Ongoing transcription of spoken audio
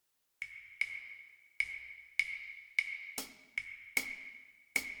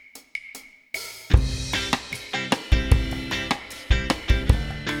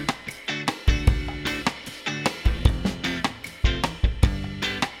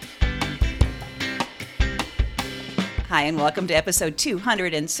Hi, and welcome to episode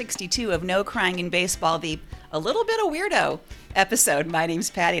 262 of No Crying in Baseball, the A Little Bit of Weirdo episode. My name's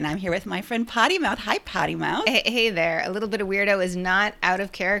Patty, and I'm here with my friend Potty Mouth. Hi, Potty Mouth. Hey there. A Little Bit of Weirdo is not out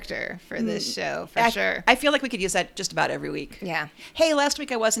of character for this show, for sure. I feel like we could use that just about every week. Yeah. Hey, last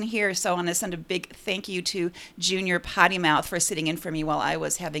week I wasn't here, so I want to send a big thank you to Junior Potty Mouth for sitting in for me while I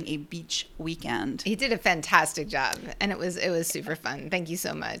was having a beach weekend. He did a fantastic job, and it was super fun. Thank you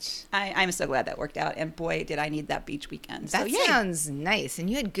so much. I'm so glad that worked out, and boy, did I need that beach weekend. That sounds nice. And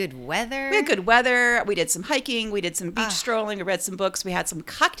you had good weather. We had good weather. We did some hiking. We did some beach strolling. We read some books. We had some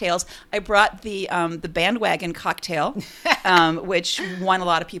cocktails. I brought the bandwagon cocktail, which won a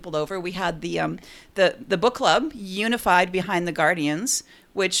lot of people over. We had the book club unified behind the Guardians,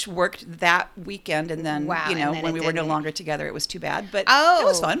 which worked that weekend. And then, when we were no longer together, it was too bad. But it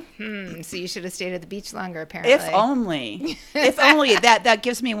was fun. So you should have stayed at the beach longer, apparently. If only. If only. That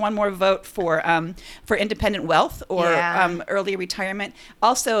gives me one more vote for independent wealth or early retirement.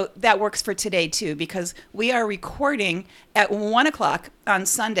 Also, that works for today, too, because we are recording at 1 o'clock on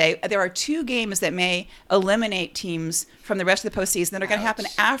Sunday. There are two games that may eliminate teams from the rest of the postseason that are going to happen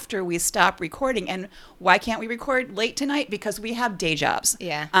after we stop recording. And why can't we record late tonight? Because we have day jobs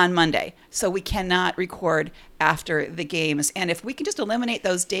on Monday. So we cannot record after the games. And if we can just eliminate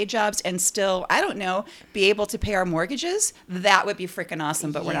those day jobs and still, I don't know, be able to pay our mortgages, that would be freaking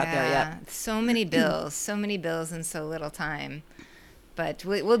awesome. But we're not there yet. So many bills in so little time. But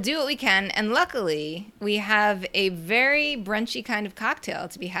we'll do what we can. And luckily, we have a very brunchy kind of cocktail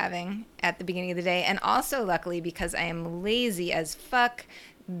to be having at the beginning of the day. And also, luckily, because I am lazy as fuck,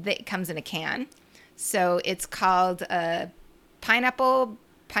 it comes in a can. So it's called pineapple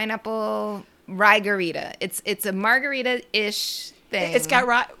Rye-garita. It's a margarita-ish thing. It's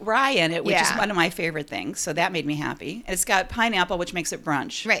got rye in it, which is one of my favorite things. So that made me happy. And it's got pineapple, which makes it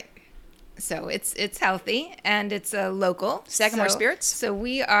brunch. Right. So it's healthy, and it's local. Sagamore Spirits. So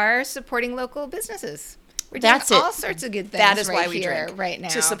we are supporting local businesses. We're doing all sorts of good things. That is why we drink right now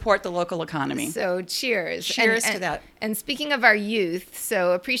to support the local economy. So cheers. Cheers to that. And speaking of our youth,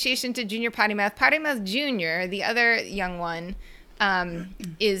 so appreciation to Junior Potty Mouth. Potty Mouth Jr., the other young one,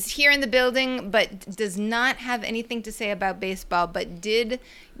 is here in the building, but does not have anything to say about baseball, but did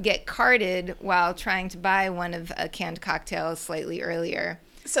get carded while trying to buy one of a canned cocktail slightly earlier.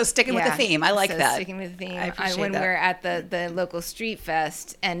 So sticking with the theme. I like that. Sticking with the theme. I appreciate when that. we're at the local street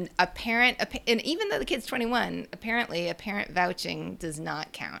fest, and and even though the kid's 21, apparently a parent vouching does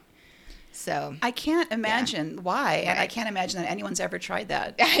not count. So I can't imagine why, and I can't imagine that anyone's ever tried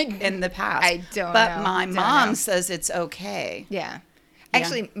that in the past. I don't know. But my mom says it's okay. Yeah.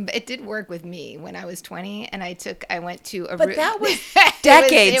 Actually, it did work with me when I was 20, and I went to a. But that was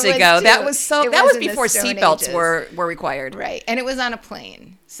decades ago. That was before seatbelts were required. Right, and it was on a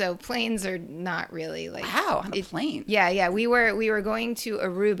plane. So planes are not really like. Wow, on a plane. Yeah. We were going to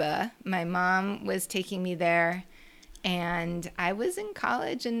Aruba. My mom was taking me there, and I was in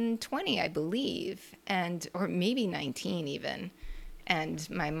college in 20, I believe, or maybe 19 even, and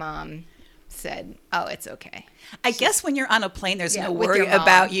my mom said, "Oh, it's okay." I guess when you're on a plane, there's no worry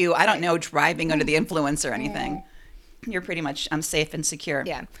about you. I don't know, driving under the influence or anything. You're pretty much safe and secure.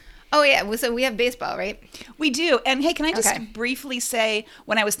 Yeah. Oh, yeah. So we have baseball, right? We do. And hey, can I just briefly say,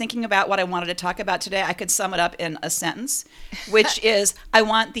 when I was thinking about what I wanted to talk about today, I could sum it up in a sentence, which is, I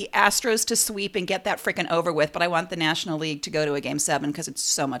want the Astros to sweep and get that freaking over with, but I want the National League to go to a Game 7 because it's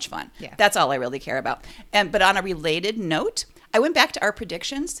so much fun. Yeah. That's all I really care about. But on a related note, I went back to our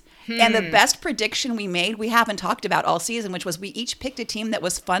predictions, and the best prediction we made, we haven't talked about all season, which was we each picked a team that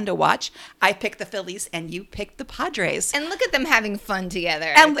was fun to watch. I picked the Phillies, and you picked the Padres. And look at them having fun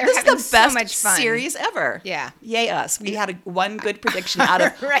together. And They're this is the so best much fun. series ever. Yeah. Yay us. We had one good prediction out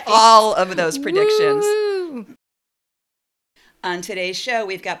of all of those predictions. Woo. On today's show,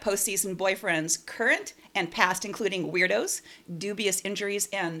 we've got postseason boyfriends, current and past, including weirdos, dubious injuries,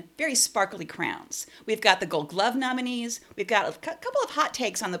 and very sparkly crowns. We've got the Gold Glove nominees. We've got a couple of hot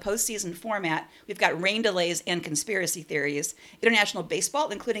takes on the postseason format. We've got rain delays and conspiracy theories, international baseball,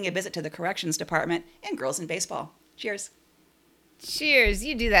 including a visit to the corrections department, and girls in baseball. Cheers. Cheers.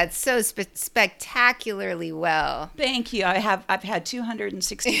 You do that so spectacularly well. Thank you. I've had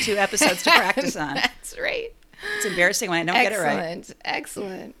 262 episodes to practice on. That's right. It's embarrassing when I don't get it right.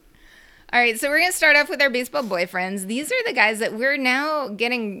 Excellent. All right, so we're going to start off with our baseball boyfriends. These are the guys that we're now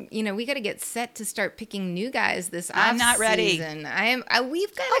getting, we got to get set to start picking new guys this off I'm not ready. season.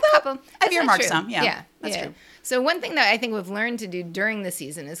 We've got a couple. I've earmarked some, yeah. That's true. So one thing that I think we've learned to do during the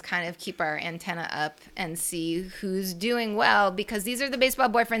season is kind of keep our antenna up and see who's doing well, because these are the baseball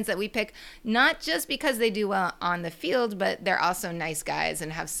boyfriends that we pick, not just because they do well on the field, but they're also nice guys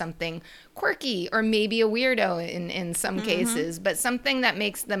and have something quirky or maybe a weirdo in some cases, but something that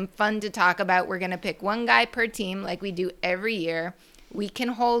makes them fun to talk about. We're going to pick one guy per team like we do every year. We can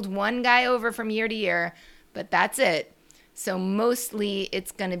hold one guy over from year to year, but that's it. So mostly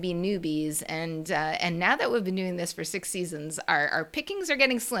it's going to be newbies. And now that we've been doing this for 6 seasons, our pickings are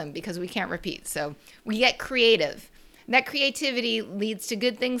getting slim because we can't repeat. So we get creative. That creativity leads to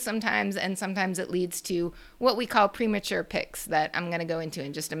good things sometimes, and sometimes it leads to what we call premature picks that I'm going to go into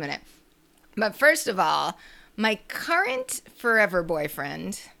in just a minute. But first of all, my current forever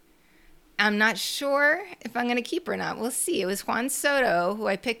boyfriend, I'm not sure if I'm going to keep or not. We'll see. It was Juan Soto, who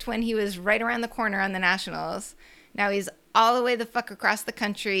I picked when he was right around the corner on the Nationals. Now he's all the way the fuck across the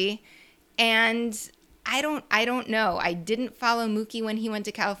country. And I don't know. I didn't follow Mookie when he went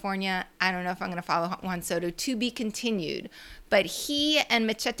to California. I don't know if I'm going to follow Juan Soto, to be continued. But he and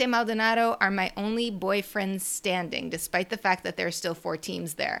Machete Maldonado are my only boyfriends standing, despite the fact that there are still 4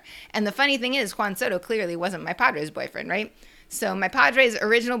 teams there. And the funny thing is, Juan Soto clearly wasn't my Padres boyfriend, right? So my Padres'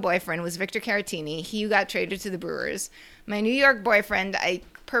 original boyfriend was Victor Caratini. He got traded to the Brewers. My New York boyfriend, I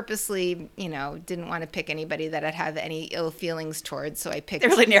purposely, didn't want to pick anybody that I'd have any ill feelings towards, so I picked... It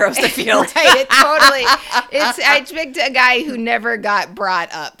really narrows the field. Right, I picked a guy who never got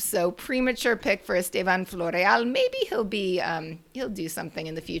brought up, so premature pick for Esteban Florial. Maybe he'll do something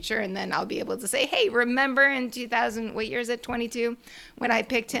in the future, and then I'll be able to say, hey, remember in 2000, what year is it, 22, when I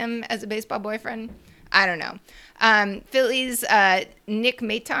picked him as a baseball boyfriend? I don't know. Phillies, Nick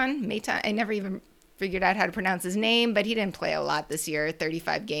Maton, I never even figured out how to pronounce his name, but he didn't play a lot this year,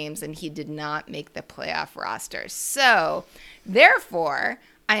 35 games, and he did not make the playoff roster. So, therefore,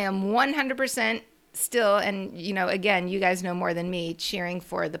 I am 100% still, and, again, you guys know more than me, cheering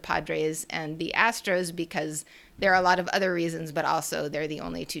for the Padres and the Astros, because there are a lot of other reasons, but also they're the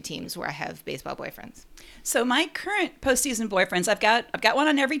only 2 teams where I have baseball boyfriends. So my current postseason boyfriends, I've got one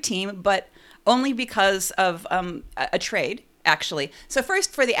on every team, but only because of a trade, actually. So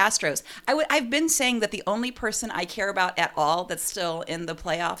first, for the Astros, I've been saying that the only person I care about at all that's still in the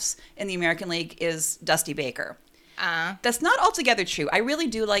playoffs in the American League is Dusty Baker. That's not altogether true. I really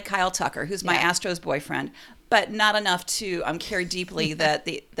do like Kyle Tucker, who's my Astros boyfriend, but not enough to care deeply that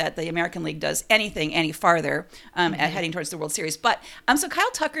the American League does anything any farther at heading towards the World Series. But so Kyle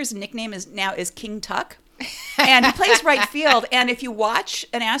Tucker's nickname is King Tuck. And he plays right field. And if you watch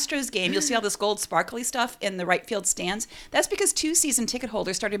an Astros game, you'll see all this gold sparkly stuff in the right field stands. That's because 2 season ticket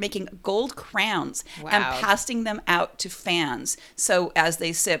holders started making gold crowns and passing them out to fans. So as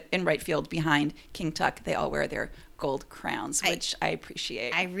they sit in right field behind King Tuck, they all wear their gold crowns, which I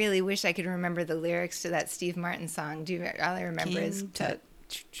appreciate. I really wish I could remember the lyrics to that Steve Martin song. All I remember King is Tuck.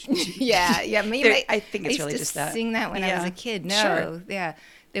 yeah. Maybe I think it's really just that. Sing that when I was a kid. No, sure. Yeah.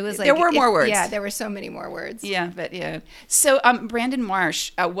 It was there were more words. Yeah, there were so many more words. Yeah, but yeah. So Brandon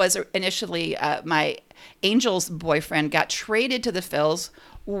Marsh was initially my Angels boyfriend, got traded to the Phils,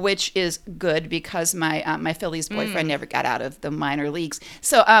 which is good because my Phillies boyfriend never got out of the minor leagues.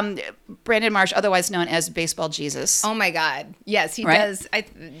 So Brandon Marsh, otherwise known as Baseball Jesus. Oh my God. Yes, he does.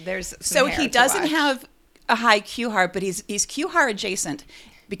 There's some hair he doesn't have a high QHAR, but he's QHAR adjacent.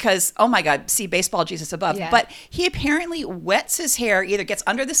 Because, oh my God, see Baseball Jesus above. Yeah. But he apparently wets his hair, either gets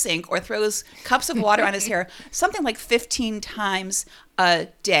under the sink or throws cups of water on his hair, something like 15 times a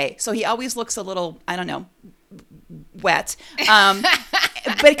day. So he always looks a little, I don't know, wet.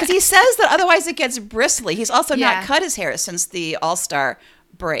 But because he says that otherwise it gets bristly. He's also not cut his hair since the All-Star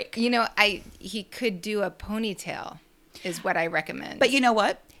break. He could do a ponytail is what I recommend. But you know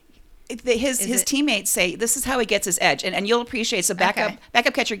what? His teammates say this is how he gets his edge, and you'll appreciate. So backup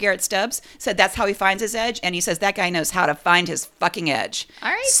catcher Garrett Stubbs said that's how he finds his edge, and he says that guy knows how to find his fucking edge.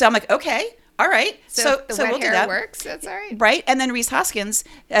 All right. So I'm like, okay, all right. So if the wet we'll hair do that. Works. That's all right. Right, and then Rhys Hoskins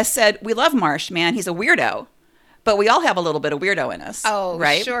said we love Marsh, man. He's a weirdo, but we all have a little bit of weirdo in us. Oh,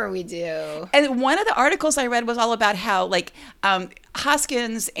 right? Sure we do. And one of the articles I read was all about how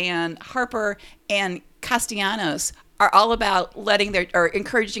Hoskins and Harper and Castellanos are all about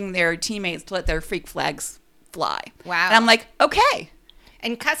encouraging their teammates to let their freak flags fly. Wow. And I'm like, okay.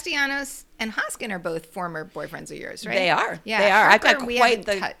 And Castellanos and Hoskin are both former boyfriends of yours, right? They are. Yeah, they are. Harper, I've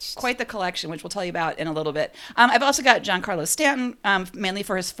got quite the collection, which we'll tell you about in a little bit. I've also got Giancarlo Stanton, mainly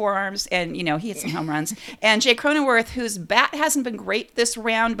for his forearms, and he hit some home runs. And Jay Cronenworth, whose bat hasn't been great this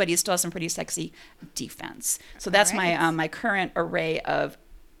round, but he still has some pretty sexy defense. So that's my current array of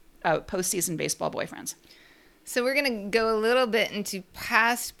postseason baseball boyfriends. So we're going to go a little bit into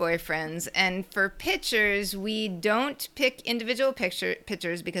past boyfriends. And for pitchers, we don't pick individual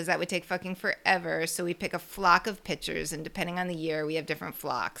pitchers because that would take fucking forever. So we pick a flock of pitchers. And depending on the year, we have different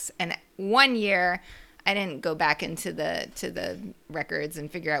flocks. And one year, I didn't go back into the records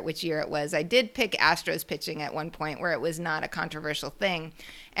and figure out which year it was. I did pick Astros pitching at one point where it was not a controversial thing.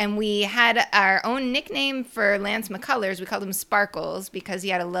 And we had our own nickname for Lance McCullers. We called him Sparkles because he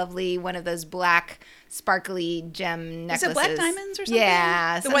had a lovely one of those black sparkly gem necklaces. Is it Black Diamonds or something?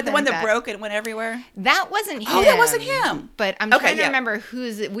 Yeah. The one that broke and went everywhere? That wasn't him. Oh, that wasn't him. But I'm trying to remember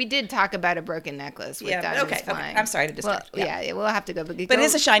we did talk about a broken necklace with Diamonds Flying. I'm sorry to distract. Well, yeah, we'll have to go. But it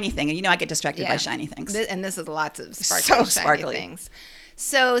is a shiny thing, and I get distracted by shiny things. And this is lots of sparkly things.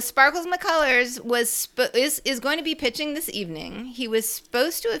 So Sparkles McCullers is going to be pitching this evening. He was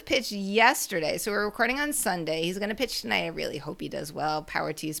supposed to have pitched yesterday, so we're recording on Sunday. He's going to pitch tonight. I really hope he does well.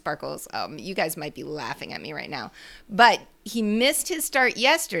 Power to you, Sparkles. You guys might be laughing at me right now. But he missed his start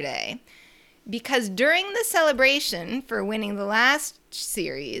yesterday because during the celebration for winning the last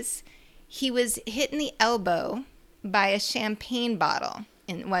series, he was hit in the elbow by a champagne bottle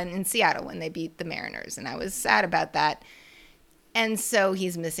in Seattle when they beat the Mariners, and I was sad about that. And so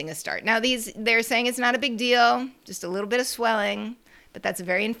he's missing a start. Now, they're saying it's not a big deal, just a little bit of swelling, but that's a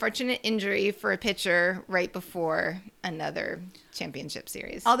very unfortunate injury for a pitcher right before another championship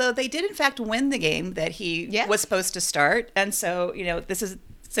series. Although they did, in fact, win the game that he was supposed to start. And so,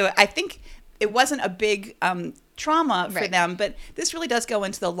 so I think it wasn't a big trauma for them, but this really does go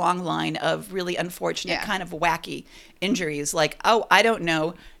into the long line of really unfortunate kind of wacky injuries. Like, I don't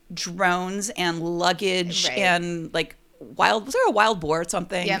know, drones and luggage and like, was there a wild boar or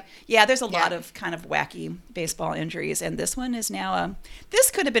something? Yep. Yeah, there's a lot of kind of wacky baseball injuries, and this one is now. This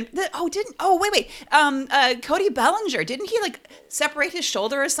could have been. Cody Bellinger, didn't he like separate his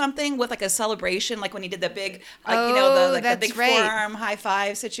shoulder or something with like a celebration, like when he did the big, the big forearm high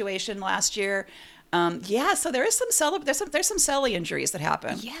five situation last year? So there is there's some celly injuries that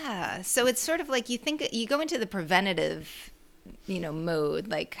happen. Yeah, so it's sort of like you go into the preventative mode,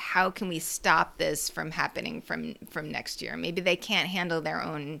 like how can we stop this from happening from next year? Maybe they can't handle their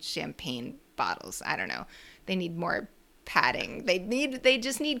own champagne bottles. I don't know. They need more padding. They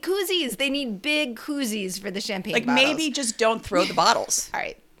just need koozies. They need big koozies for the champagne bottles. Maybe just don't throw the bottles. All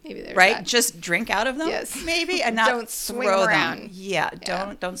right. Maybe there's right. That. Just drink out of them. Yes. Maybe and not don't swing throw around. Them. Yeah.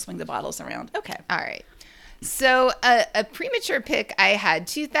 Don't swing the bottles around. Okay. All right. So a premature pick I had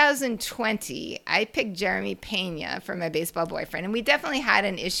 2020. I picked Jeremy Pena for my baseball boyfriend, and we definitely had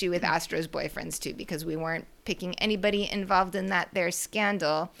an issue with Astros boyfriends too because we weren't picking anybody involved in their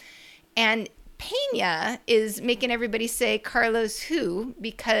scandal. And Pena is making everybody say Carlos who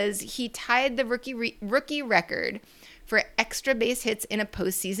because he tied the rookie record for extra base hits in a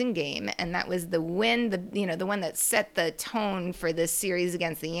postseason game, and that was the win, the one that set the tone for this series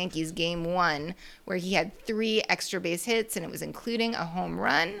against the Yankees, Game 1, where he had 3 extra base hits, and it was including a home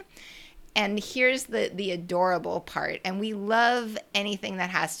run. And here's the adorable part, and we love anything that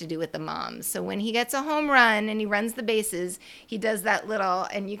has to do with the moms. So when he gets a home run and he runs the bases, he does that little,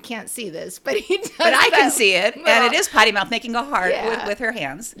 and you can't see this, but he does. But I can see it, and it is Potty Mouth making a heart with her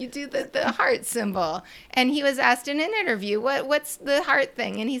hands. You do the heart symbol, and he was asked in an interview, what's the heart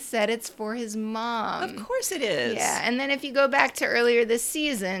thing, and he said it's for his mom. Of course it is. Yeah, and then if you go back to earlier this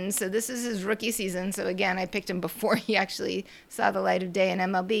season, so this is his rookie season. So again, I picked him before he actually saw the light of day in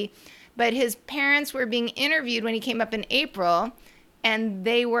MLB. But his parents were being interviewed when he came up in April, and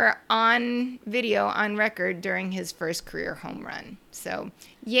they were on video, on record, during his first career home run. So,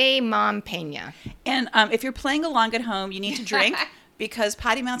 yay, Mom Pena. And if you're playing along at home, you need to drink because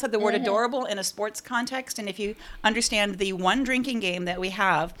Potty Mouth said the word adorable in a sports context. And if you understand the one drinking game that we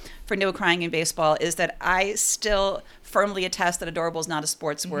have for no crying in baseball is that I still firmly attest that adorable is not a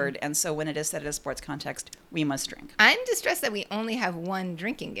sports word. And so when it is said in a sports context, we must drink. I'm distressed that we only have one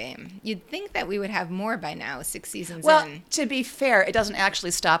drinking game. You'd think that we would have more by now, 6 seasons in. Well, to be fair, it doesn't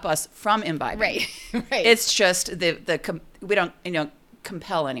actually stop us from imbibing. Right. It's just we don't,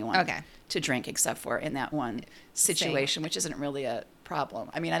 compel anyone to drink except for in that one situation, which isn't really a problem.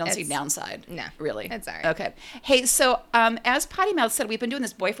 I mean, I don't see downside. No. Really. That's all right. Okay. Hey, so as Potty Mouth said, we've been doing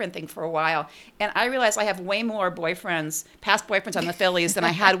this boyfriend thing for a while, and I realized I have way more past boyfriends on the Phillies than I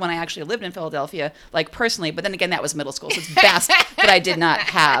had when I actually lived in Philadelphia, like personally, but then again, that was middle school, so it's best that I did not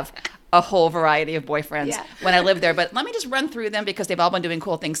have a whole variety of boyfriends when I lived there. But let me just run through them because they've all been doing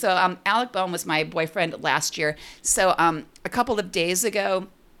cool things. So Alec Bohm was my boyfriend last year. So a couple of days ago,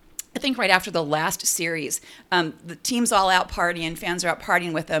 I think right after the last series, the team's all out partying, fans are out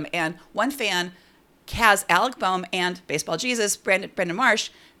partying with them, and one fan has Alec Bohm and Baseball Jesus, Brandon Marsh,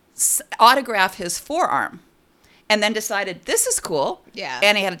 autograph his forearm. and then decided this is cool. Yeah.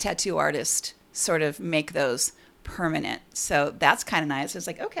 And he had a tattoo artist sort of make those permanent. So that's kind of nice. It's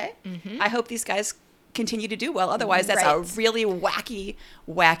like, okay, I hope these guys continue to do well. Otherwise, that's a really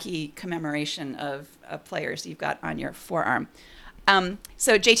wacky commemoration of players you've got on your forearm.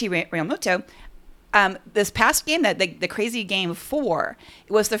 So JT Realmuto, this past game, the crazy game 4,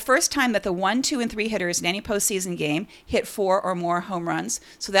 it was the first time that the 1, 2, and 3 hitters in any postseason game hit 4 or more home runs.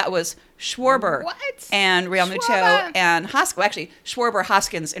 So that was Schwarber and Realmuto and Hoskins. Well, actually, Schwarber,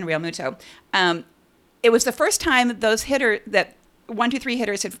 Hoskins, and Realmuto. It was the first time those 1, 2, 3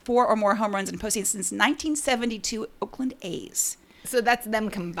 hitters hit 4 or more home runs in postseason since 1972 Oakland A's. So that's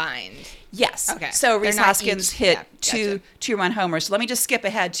them combined. Yes. Okay. So Rhys Hoskins hit two-run homers. So let me just skip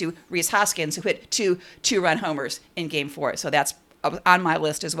ahead to Rhys Hoskins, who hit two-run homers in Game 4. So that's on my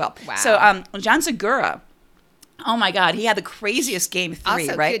list as well. Wow. So John Segura, oh my God, he had the craziest Game 3,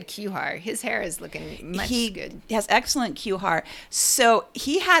 also, right? good QHAR. His hair is looking much good. He has excellent QHAR. So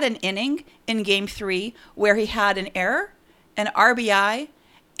he had an inning in Game 3 where he had an error, an RBI,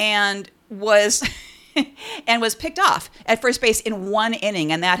 and was picked off at first base in one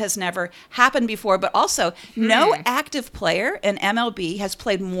inning, and that has never happened before. But also, no active player in MLB has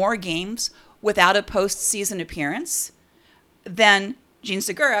played more games without a postseason appearance than Jean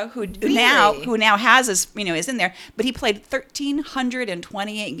Segura, who now has is in there, but he played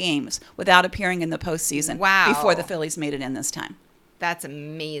 1,328 games without appearing in the postseason. Wow. Before the Phillies made it in this time. That's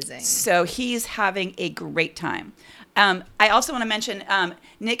amazing. So he's having a great time. I also want to mention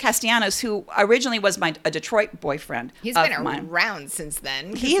Nick Castellanos, who originally was a Detroit boyfriend. He's been around since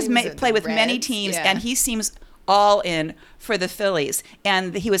then. He has played with many teams, and he seems all in for the Phillies.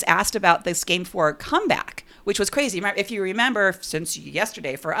 And he was asked about this Game 4 comeback, which was crazy. If you remember, since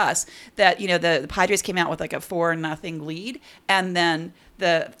yesterday for us, that the Padres came out with like a 4-0 lead, and then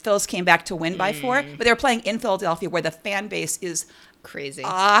the Phils came back to win by 4. But they were playing in Philadelphia, where the fan base is crazy,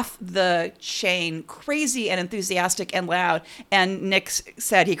 off the chain, crazy and enthusiastic and loud. And Nick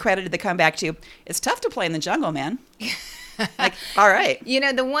said he credited the comeback to, it's tough to play in the jungle, man. Like, all right.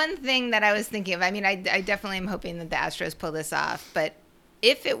 The one thing that I was thinking of, I mean, I definitely am hoping that the Astros pull this off, but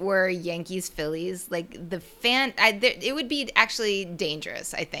if it were Yankees Phillies, like it would be actually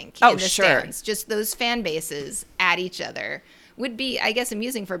dangerous, I think. Oh, in the sure. stands. Just those fan bases at each other would be, I guess,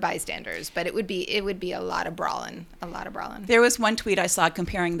 amusing for bystanders, but it would be a lot of brawling. There was one tweet I saw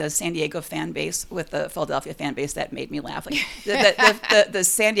comparing the San Diego fan base with the Philadelphia fan base that made me laugh. Like the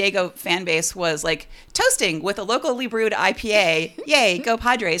San Diego fan base was like toasting with a locally brewed IPA. Yay, go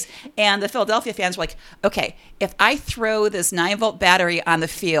Padres! And the Philadelphia fans were like, okay, if I throw this 9-volt battery on the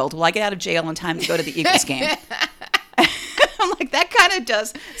field, will I get out of jail in time to go to the Eagles game? I'm like, that kind of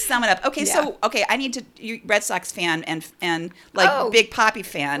does sum it up. Okay, so I need to, you Red Sox fan and Big Papi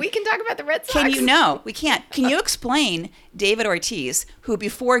fan. We can talk about the Red Sox. We can't. Can you explain David Ortiz, who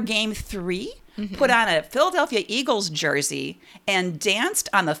before Game 3 put on a Philadelphia Eagles jersey and danced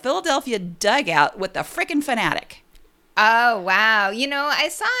on the Philadelphia dugout with the frickin' Fanatic? Oh, wow. I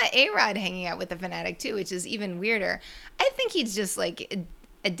saw A-Rod hanging out with the Fanatic too, which is even weirder. I think he's just like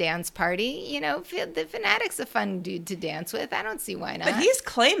a dance party. The Fanatic's a fun dude to dance with. I don't see why not. But he's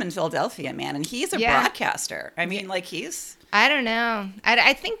claiming Philadelphia, man, and he's a broadcaster. I mean, I don't know.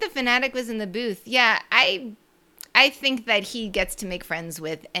 I think the Fanatic was in the booth. Yeah, I think that he gets to make friends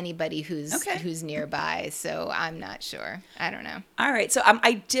with anybody who's nearby, so I'm not sure. I don't know. All right, so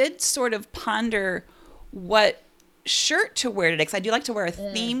I did sort of ponder what shirt to wear today, because I do like to wear a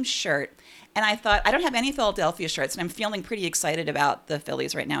themed shirt. And I thought, I don't have any Philadelphia shirts, and I'm feeling pretty excited about the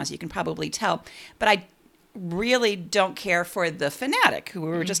Phillies right now, as you can probably tell. But I really don't care for the Fanatic, who we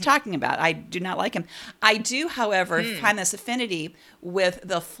were just talking about. I do not like him. I do, however, find this affinity with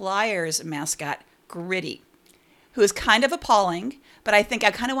the Flyers mascot, Gritty, who is kind of appalling, but I think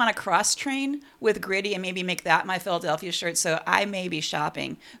I kind of want to cross-train with Gritty and maybe make that my Philadelphia shirt. So I may be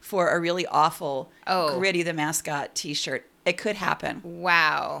shopping for a really awful Gritty the mascot T-shirt. It could happen.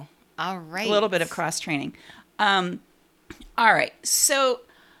 Wow. All right. A little bit of cross-training. All right. So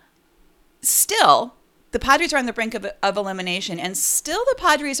still, the Padres are on the brink of elimination, and still the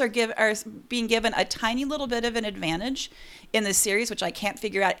Padres are being given a tiny little bit of an advantage in this series, which I can't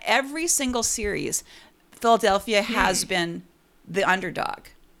figure out. Every single series, Philadelphia has been the underdog.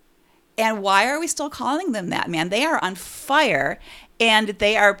 And why are we still calling them that, man? They are on fire, and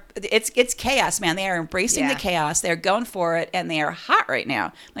it's chaos, man. They are embracing the chaos. They're going for it, and they are hot right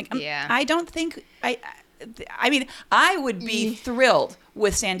now. I don't think I mean, I would be thrilled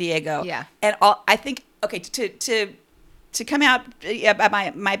with San Diego. Yeah. And I think, okay, to come out,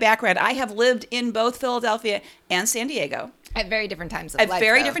 my background, I have lived in both Philadelphia and San Diego. At very different times of At life.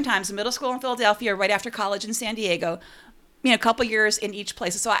 very different times. Middle school in Philadelphia, right after college in San Diego. A couple years in each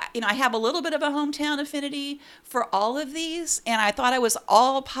place. So I have a little bit of a hometown affinity for all of these, and I thought I was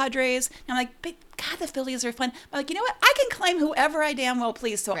all Padres. And I'm like, but God, the Phillies are fun. I'm like, you know what? I can claim whoever I damn well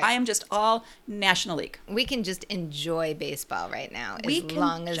please. So I am just all National League. We can just enjoy baseball right now as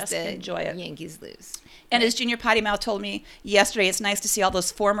long as the Yankees lose. And as Junior Potty Mouth told me yesterday, it's nice to see all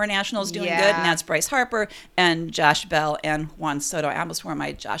those former Nationals doing good, and that's Bryce Harper and Josh Bell and Juan Soto. I almost wore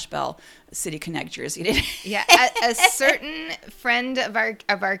my Josh Bell City Connect jersey today. Yeah, a certain friend of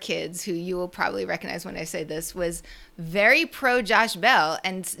our kids, who you will probably recognize when I say this, was very pro Josh Bell,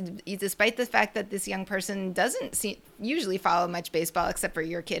 and despite the fact that this young person doesn't usually follow much baseball, except for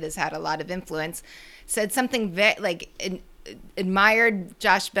your kid has had a lot of influence, said something admired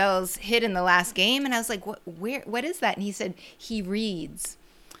Josh Bell's hit in the last game, and I was like, what is that? And he said he reads.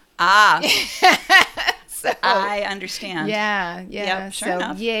 So I understand. Yeah. Yep, sure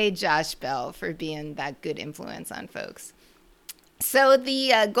enough. Yay, Josh Bell, for being that good influence on folks. So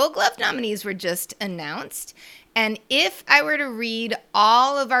the Gold Glove nominees were just announced. And if I were to read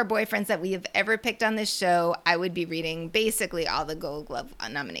all of our boyfriends that we have ever picked on this show, I would be reading basically all the Gold Glove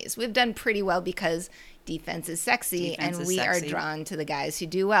nominees. We've done pretty well because defense is sexy, we are drawn to the guys who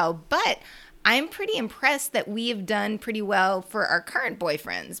do well. But I'm pretty impressed that we have done pretty well for our current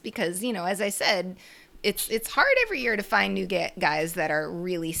boyfriends because, as I said, it's hard every year to find new guys that are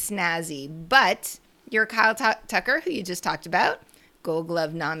really snazzy. But you're Kyle Tucker, who you just talked about, Gold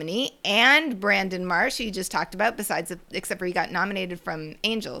Glove nominee, and Brandon Marsh, who you just talked about, except for he got nominated from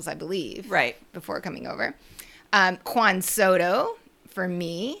Angels, I believe. Right. Before coming over. Juan Soto, for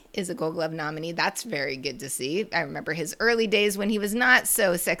me, is a Gold Glove nominee. That's very good to see. I remember his early days when he was not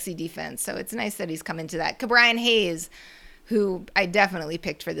so sexy defense, so it's nice that he's come into that. Ke'Bryan Hayes, who I definitely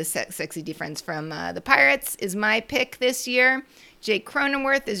picked for the sexy defense from the Pirates, is my pick this year. Jake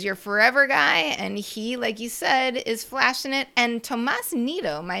Cronenworth is your forever guy, and he, like you said, is flashing it. And Tomas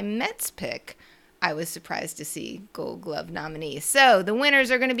Nido, my Mets pick, I was surprised to see Gold Glove nominee. So the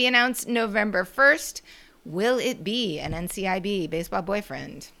winners are going to be announced November 1st. Will it be an NCIB baseball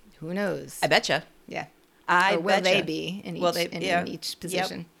boyfriend? Who knows? I betcha. Yeah. Or will they be in each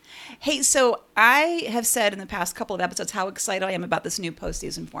position? Yep. Hey, so I have said in the past couple of episodes how excited I am about this new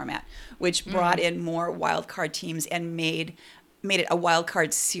postseason format, which brought in more wild card teams and made it a wild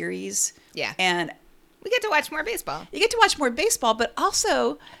card series. Yeah. And we get to watch more baseball. You get to watch more baseball, but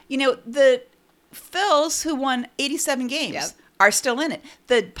also, the Phils, who won 87 games, are still in it.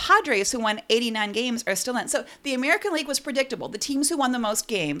 The Padres, who won 89 games, are still in it. So the American League was predictable. The teams who won the most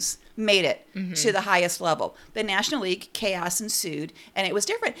games made it to the highest level. The National League, chaos ensued, and it was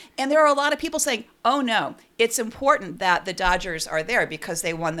different. And there are a lot of people saying, oh, no, it's important that the Dodgers are there because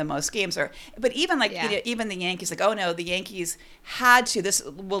they won the most games. But even even the Yankees, oh, no, the Yankees had to. This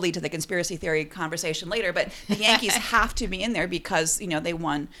will lead to the conspiracy theory conversation later, but the Yankees have to be in there because, they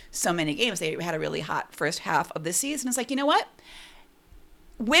won so many games. They had a really hot first half of the season. It's like, you know what?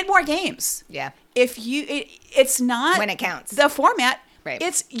 Win more games. Yeah. If it's not when it counts. The format. Right.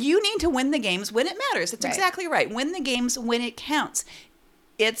 It's you need to win the games when it matters. That's exactly right. Win the games when it counts.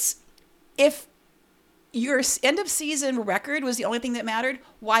 It's if your end of season record was the only thing that mattered,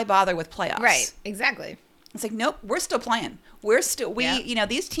 why bother with playoffs? Right. Exactly. It's like, nope, we're still playing.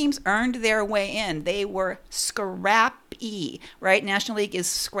 These teams earned their way in. They were scrappy, right? National League is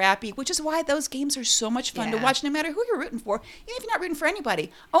scrappy, which is why those games are so much fun to watch, no matter who you're rooting for. Even if you're not rooting for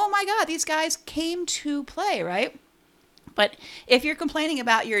anybody. Oh my God, these guys came to play, right? But if you're complaining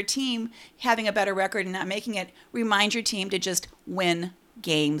about your team having a better record and not making it, remind your team to just win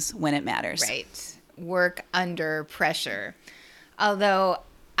games when it matters. Right. Work under pressure. Although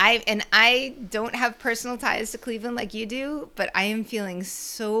I don't have personal ties to Cleveland like you do, but I am feeling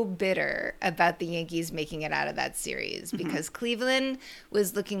so bitter about the Yankees making it out of that series because Cleveland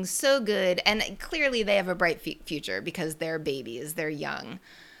was looking so good, and clearly they have a bright future because they're babies, they're young.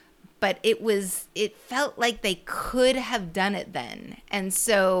 But it felt like they could have done it then. And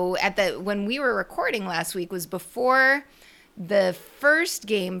so when we were recording last week was before the first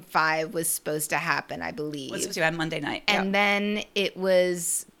game 5 was supposed to happen, I believe. It was supposed to be on Monday night. And then it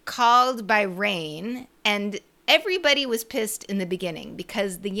was called by rain, and everybody was pissed in the beginning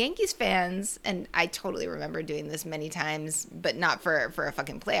because the Yankees fans, and I totally remember doing this many times, but not for a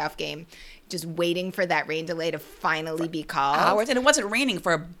fucking playoff game, just waiting for that rain delay to finally be called. Hours, and it wasn't raining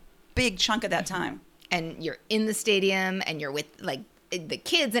for a big chunk of that time. And you're in the stadium, and you're with, the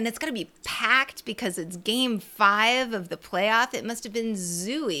kids, and it's going to be packed because it's game 5 of the playoff. It must have been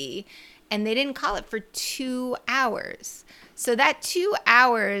zooey. and they didn't call it for 2 hours. So that 2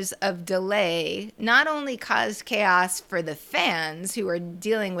 hours of delay not only caused chaos for the fans who are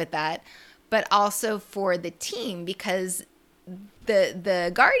dealing with that, but also for the team, because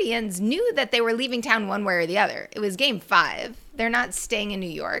the Guardians knew that they were leaving town one way or the other. It was game 5. They're not staying in New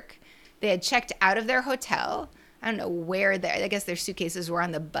York. They had checked out of their hotel. I don't know where I guess their suitcases were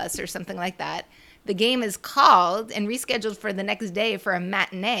on the bus or something like that. The game is called and rescheduled for the next day for a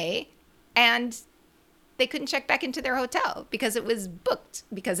matinee, and they couldn't check back into their hotel because it was booked,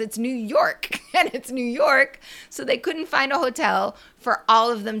 because it's New York and it's New York. So they couldn't find a hotel for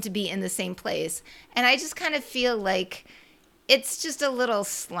all of them to be in the same place. And I just kind of feel like it's just a little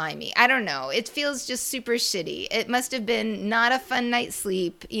slimy. I don't know. It feels just super shitty. It must have been not a fun night's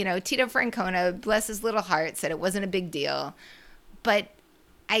sleep. You know, Tito Francona, bless his little heart, said it wasn't a big deal. But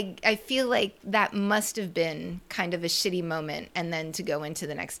I feel like that must have been kind of a shitty moment, and then to go into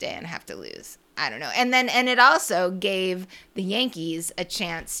the next day and have to lose. I don't know. And it also gave the Yankees a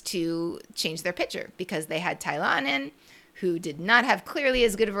chance to change their pitcher, because they had Tylonen, who did not have clearly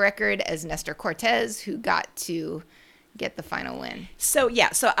as good of a record as Nestor Cortez, who got to get the final win. So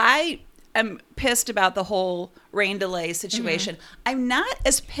I am pissed about the whole rain delay situation. Mm-hmm. I'm not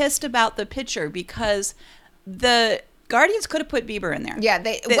as pissed about the pitcher, because the Guardians could have put Bieber in there. Yeah,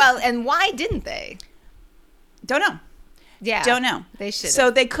 and why didn't they? Don't know. Yeah, don't know. They should. So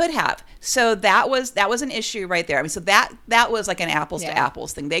they could have. So that was an issue right there. I mean, so that was like an apples to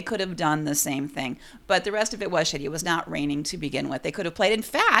apples thing. They could have done the same thing, but the rest of it was shitty. It was not raining to begin with. They could have played. In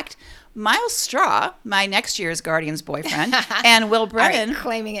fact, Miles Straw, my next year's Guardians boyfriend, and Will Brennan,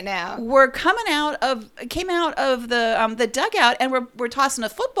 claiming it now, came out of the dugout and were tossing a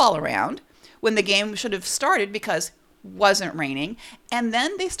football around when the game should have started, because wasn't raining, and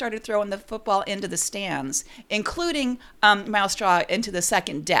then they started throwing the football into the stands, including Miles Straw into the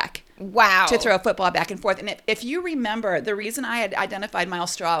second deck. Wow. To throw a football back and forth. And if you remember, the reason I had identified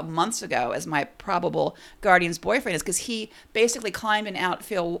Miles Straw months ago as my probable Guardians boyfriend is because he basically climbed an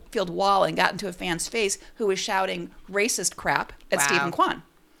outfield wall and got into a fan's face who was shouting racist crap at Stephen Kwan.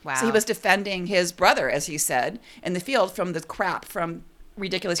 Wow. So he was defending his brother, as he said, in the field from the crap from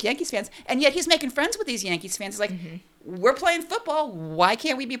ridiculous Yankees fans, and yet he's making friends with these Yankees fans. It's like, we're playing football. Why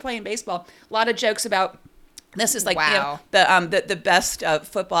can't we be playing baseball? A lot of jokes about this is like the best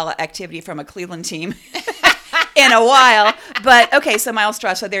football activity from a Cleveland team in a while. But okay, so Miles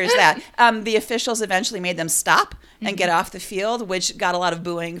Straw. So there's that. The officials eventually made them stop and get off the field, which got a lot of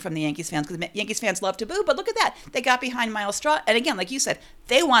booing from the Yankees fans, because Yankees fans love to boo. But look at that, they got behind Miles Straw, and again, like you said,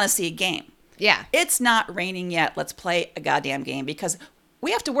 they want to see a game. Yeah, it's not raining yet. Let's play a goddamn game, because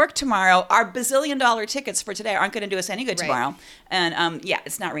we have to work tomorrow. Our bazillion-dollar tickets for today aren't going to do us any good tomorrow. And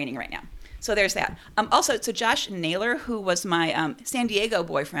it's not raining right now. So there's that. So Josh Naylor, who was my San Diego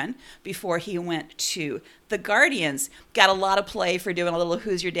boyfriend before he went to the Guardians, got a lot of play for doing a little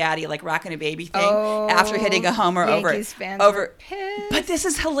 "Who's Your Daddy," like rocking a baby thing after hitting a homer Yankees fans were pissed. But this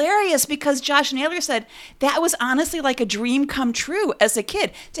is hilarious, because Josh Naylor said that was honestly like a dream come true as a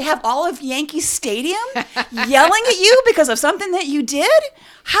kid, to have all of Yankee Stadium yelling at you because of something that you did.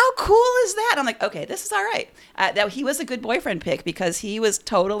 How cool is that? I'm like, okay, this is all right. That he was a good boyfriend pick, because he was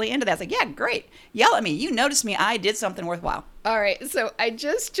totally into that. It's like, yeah, great. Yell at me. You noticed me. I did something worthwhile. All right. So I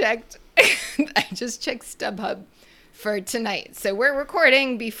just checked. I just checked StubHub for tonight. So we're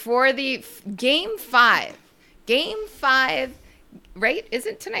recording before the Game 5. Game 5, right?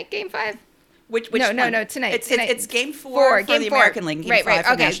 Isn't tonight Game 5? Which no, tonight. It's Game 4 for the American League. Game 5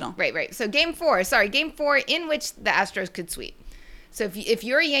 for National. Right. So Game 4, in which the Astros could sweep. So if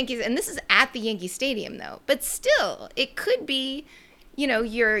you're a Yankees, and this is at the Yankee Stadium though, but still, it could be,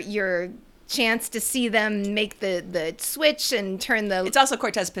 your chance to see them make the switch and turn the... It's also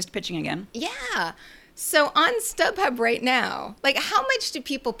Cortez pitching again. Yeah. So on StubHub right now, like, how much do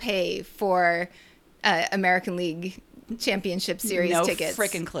people pay for American League Championship Series tickets? No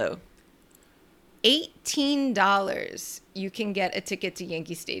freaking clue. $18. You can get a ticket to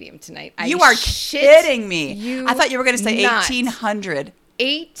Yankee Stadium tonight. You are kidding me. I thought you were going to say $1,800.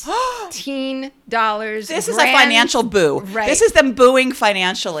 $18. This is a financial boo. Right. This is them booing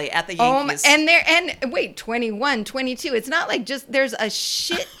financially at the Yankees. And wait, 21, 22. It's not like just there's a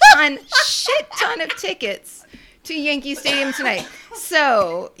shit ton of tickets to Yankee Stadium tonight.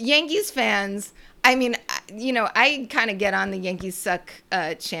 So Yankees fans, I mean, I kind of get on the Yankees suck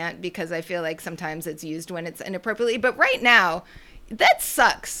chant, because I feel like sometimes it's used when it's inappropriately. But right now, that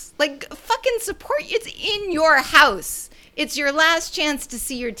sucks. Like, fucking support. It's in your house. It's your last chance to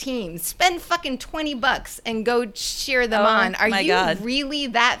see your team. Spend fucking $20 and go cheer them on. Are you really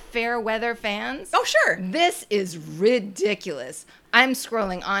that fair weather fans? Oh, sure. This is ridiculous. I'm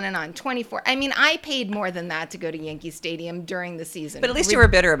scrolling on and on. 24. I mean, I paid more than that to go to Yankee Stadium during the season. But at least you were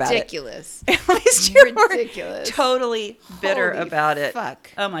bitter about Ridiculous. it. At least you Ridiculous. were totally bitter Holy about it. fuck.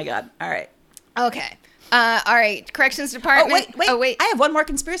 Oh my God. All right. Okay. All right. Corrections Department. Oh, wait. I have one more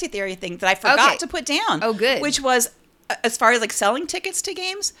conspiracy theory thing that I forgot to put down. Oh, good. Which was, as far as like selling tickets to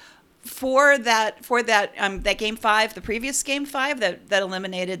games, for that Game 5, the previous Game 5 that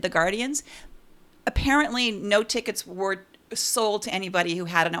eliminated the Guardians, apparently no tickets were sold to anybody who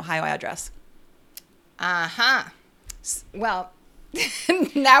had an Ohio address. Uh-huh. Well,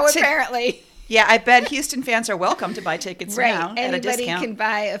 now apparently. Yeah, I bet Houston fans are welcome to buy tickets now at a discount. Anybody can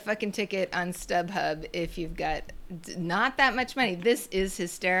buy a fucking ticket on StubHub if you've got not that much money. This is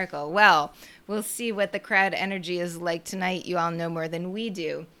hysterical. Well, we'll see what the crowd energy is like tonight. You all know more than we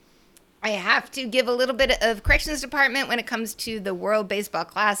do. I have to give a little bit of corrections department when it comes to the World Baseball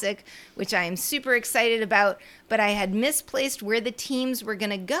Classic, which I am super excited about, but I had misplaced where the teams were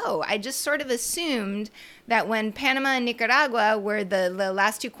going to go. I just sort of assumed that when Panama and Nicaragua were the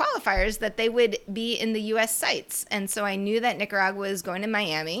last two qualifiers, that they would be in the U.S. sites. And so I knew that Nicaragua was going to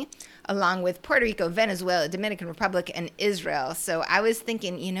Miami, along with Puerto Rico, Venezuela, Dominican Republic, and Israel. So I was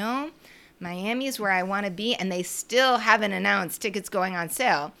thinking, Miami is where I want to be, and they still haven't announced tickets going on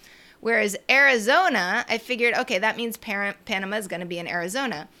sale. Whereas Arizona, I figured, okay, that means Panama is going to be in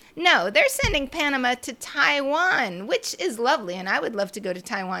Arizona. No, they're sending Panama to Taiwan, which is lovely, and I would love to go to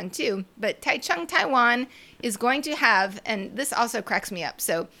Taiwan too. But Taichung, Taiwan is going to have, and this also cracks me up,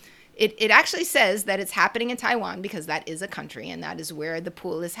 so it actually says that it's happening in Taiwan because that is a country and that is where the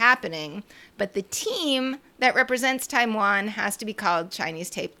pool is happening. But the team that represents Taiwan has to be called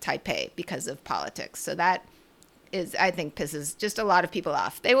Chinese Taipei because of politics. So that I think pisses just a lot of people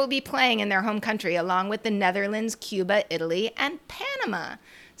off. They will be playing in their home country along with the Netherlands, Cuba, Italy, and Panama.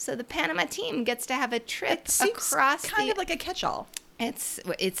 So the Panama team gets to have a trip across kind of like a catch-all. It's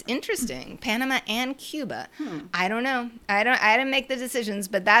interesting. Panama and Cuba. I don't know. I didn't make the decisions,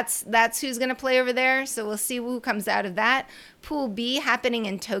 but that's who's going to play over there. So we'll see who comes out of that. Pool B happening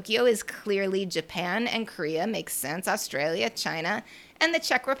in Tokyo is clearly Japan and Korea. Makes sense. Australia, China, and the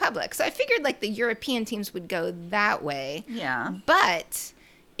Czech Republic. So I figured like the European teams would go that way. Yeah. But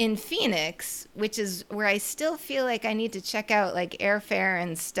in Phoenix, which is where I still feel like I need to check out like airfare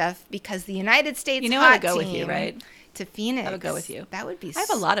and stuff because the United States I would go with you, right? To Phoenix. I would go with you. That would be I have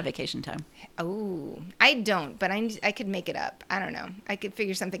a lot of vacation time. Oh, I don't, but I could make it up. I don't know. I could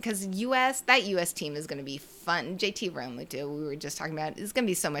figure something because that U.S. team is going to be fun. JT Realmuto, we were just talking about, it's going to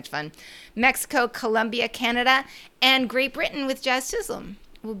be so much fun. Mexico, Colombia, Canada, and Great Britain with Jazz Chisholm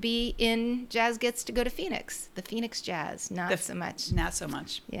will be in Jazz Gets to go to Phoenix. The Phoenix Jazz, not so much. Not so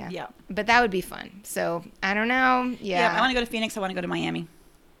much. Yeah. But that would be fun. So I don't know. Yeah. I want to go to Phoenix. I want to go to Miami.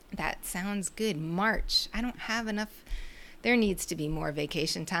 That sounds good. March. I don't have enough. There needs to be more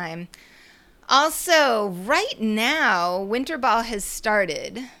vacation time. Also, right now, winter ball has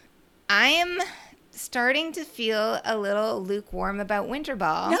started. I am starting to feel a little lukewarm about winter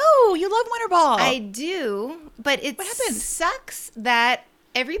ball. No, you love winter ball. I do, but it sucks that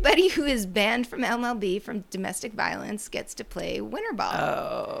everybody who is banned from MLB from domestic violence gets to play winter ball.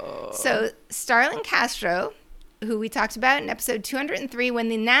 Oh. So Starlin Castro, who we talked about in episode 203, when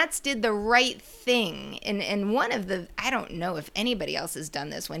the Nats did the right thing. And one of the, I don't know if anybody else has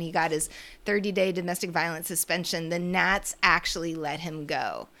done this, when he got his 30-day domestic violence suspension, the Nats actually let him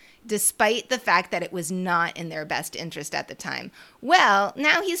go, despite the fact that it was not in their best interest at the time. Well,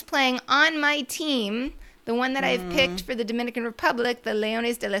 now he's playing on my team, the one that I've picked for the Dominican Republic, the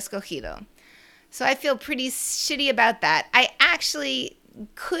Leones del Escogido. So I feel pretty shitty about that. I actually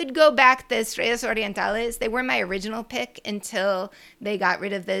could go back to Estrellas Orientales. They were my original pick until they got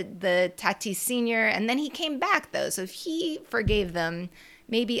rid of the Tatis Sr. And then he came back, though. So if he forgave them,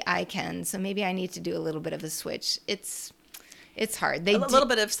 maybe I can. So maybe I need to do a little bit of a switch. It's hard. A little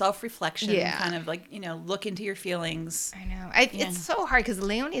bit of self-reflection, Yeah. kind of like, look into your feelings. I know. It's so hard because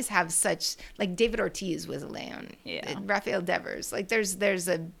Leones have such, like David Ortiz was a Leon. Yeah. Rafael Devers. Like there's There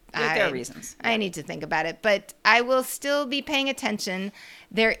are reasons. I need to think about it, but I will still be paying attention.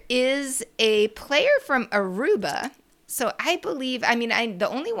 There is a player from Aruba. So I believe, the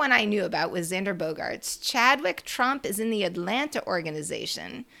only one I knew about was Xander Bogaerts. Chadwick Trump is in the Atlanta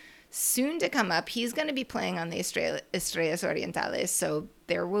organization. Soon to come up, he's going to be playing on the Estrellas Orientales, so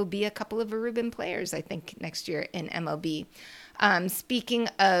there will be a couple of Aruban players, I think, next year in MLB. Speaking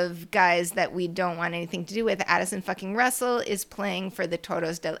of guys that we don't want anything to do with, Addison fucking Russell is playing for the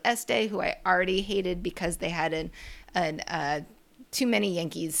Toros del Este, who I already hated because they had too many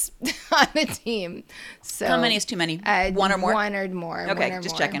Yankees on the team. So how many is too many? One or more? One or more. Okay,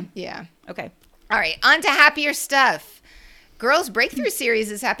 just checking. Yeah. Okay. All right, on to happier stuff. Girls Breakthrough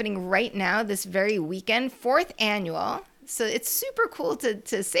Series is happening right now, this very weekend, 4th annual. So it's super cool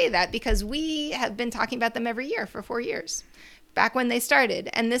to say that because we have been talking about them every year for 4 years, back when they started.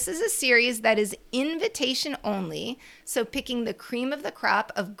 And this is a series that is invitation only. So picking the cream of the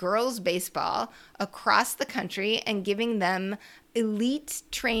crop of girls baseball across the country and giving them elite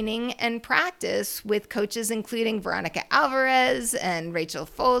training and practice with coaches including Veronica Alvarez and Rachel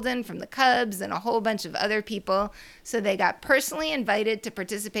Folden from the Cubs and a whole bunch of other people. So they got personally invited to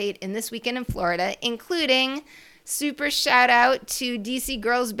participate in this weekend in Florida, including super shout out to DC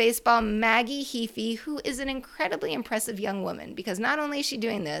Girls Baseball Maggie Heafy, who is an incredibly impressive young woman because not only is she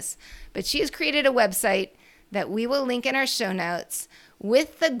doing this, but she has created a website that we will link in our show notes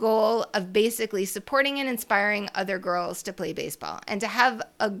with the goal of basically supporting and inspiring other girls to play baseball. And to have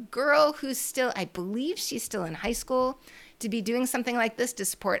a girl who's still, I believe she's still in high school, to be doing something like this to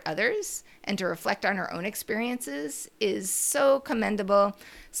support others and to reflect on her own experiences is so commendable.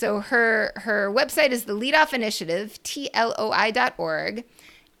 So her website is the Leadoff Initiative, TLOI.org,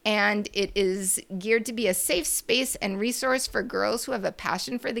 and it is geared to be a safe space and resource for girls who have a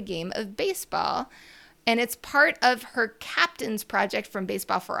passion for the game of baseball. And it's part of her Captains Project from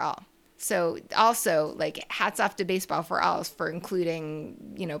Baseball for All. So also, like, hats off to Baseball for All for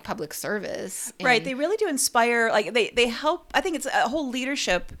including, you know, public service. Right. They really do inspire, like, they help. I think it's a whole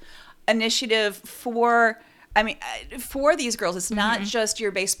leadership initiative for these girls. It's not just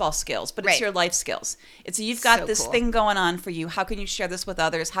your baseball skills, but it's your life skills. It's you've got this thing going on for you. How can you share this with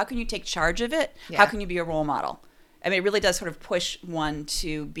others? How can you take charge of it? Yeah. How can you be a role model? I mean, it really does sort of push one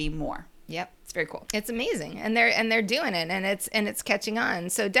to be more. Yep. It's very cool. It's amazing. And they're doing it and it's catching on.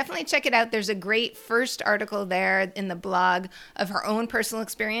 So definitely check it out. There's a great first article there in the blog of her own personal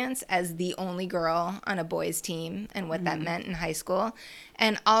experience as the only girl on a boys team and what that meant in high school.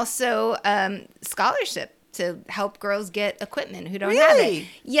 And also scholarship to help girls get equipment who don't have it.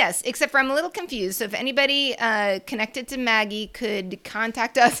 Yes, except for I'm a little confused. So if anybody connected to Maggie could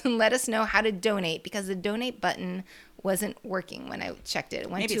contact us and let us know how to donate, because the donate button wasn't working when I checked it.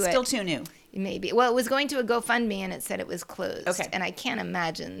 Maybe it's still too new. Maybe. Well, it was going to a GoFundMe and it said it was closed. Okay. And I can't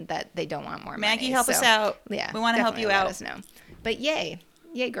imagine that they don't want more Maggie, money. help us out. Yeah. We want to help you out. Let us know. But yay.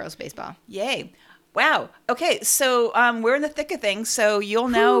 Yay, girls baseball. Yay. Wow. Okay, so we're in the thick of things. So you'll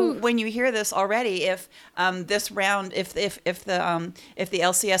know when you hear this already if this round, if the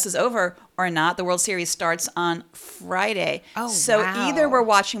LCS is over or not. The World Series starts on Friday. Oh, so wow. Either we're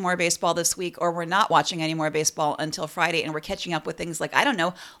watching more baseball this week or we're not watching any more baseball until Friday, and we're catching up with things like, I don't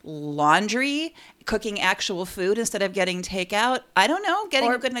know, laundry, cooking actual food instead of getting takeout. I don't know,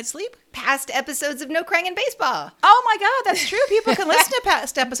 getting a good night's sleep. Past episodes of No Crying in Baseball. Oh my God, that's true. People can listen to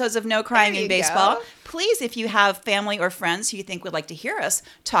past episodes of No Crying in Baseball. Go. Please, if you have family or friends who you think would like to hear us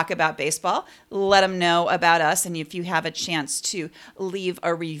talk about baseball, let them know about us. And if you have a chance to leave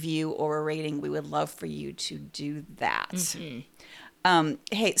a review or a rating, we would love for you to do that. Mm-hmm.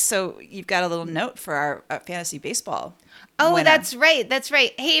 Hey, so you've got a little note for our fantasy baseball. Oh, winner. That's right. That's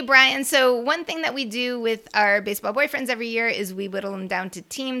right. Hey, Brian. So one thing that we do with our baseball boyfriends every year is we whittle them down to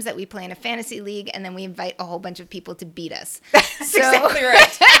teams that we play in a fantasy league, and then we invite a whole bunch of people to beat us. That's exactly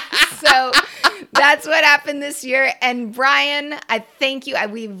right. So that's what happened this year. And Brian, I thank you.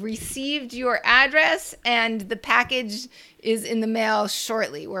 We've received your address, and the package is in the mail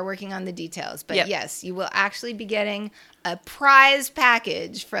shortly. We're working on the details. But yes, you will actually be getting a prize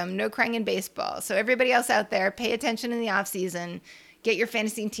package from No Crying in Baseball. So everybody else out there, pay attention in the off season. Get your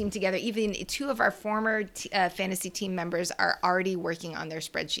fantasy team together. Even 2 of our former fantasy team members are already working on their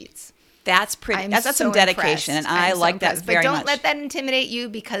spreadsheets. That's pretty. That's some dedication, and I like that very much. But don't let that intimidate you,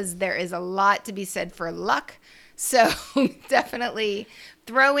 because there is a lot to be said for luck. So definitely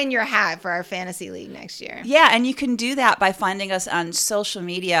throw in your hat for our fantasy league next year. Yeah, and you can do that by finding us on social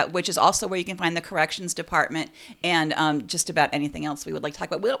media, which is also where you can find the corrections department and just about anything else we would like to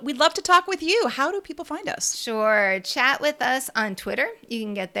talk about. We'd love to talk with you. How do people find us? Sure. Chat with us on Twitter. You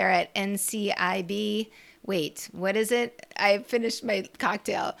can get there at NCIB. Wait, what is it? I finished my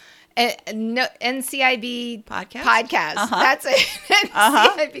cocktail. No, NCIB podcast. That's it.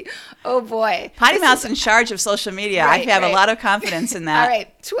 NCIB. Oh boy. Potty Mouth's in charge of social media. I have a lot of confidence in that. All right.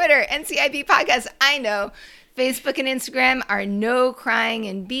 Twitter, NCIB podcast. I know. Facebook and Instagram are No Crying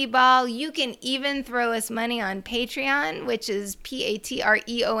in B-Ball. You can even throw us money on Patreon, which is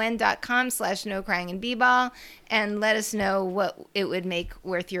patreon.com/No Crying in B-Ball, and let us know what it would make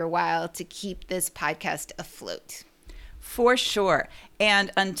worth your while to keep this podcast afloat. For sure.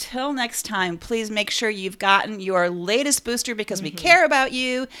 And until next time, please make sure you've gotten your latest booster, because we care about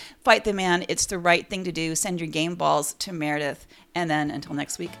you. Fight the man. It's the right thing to do. Send your game balls to Meredith. And then until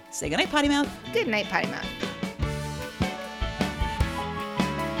next week, say goodnight, Potty Mouth. Good night, Potty Mouth.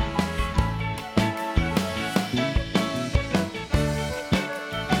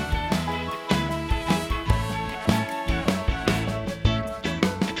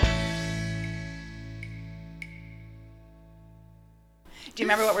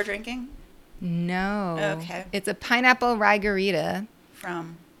 remember what we're drinking? No. Okay. It's a pineapple Margarita.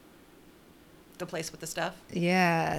 From the place with the stuff? Yeah.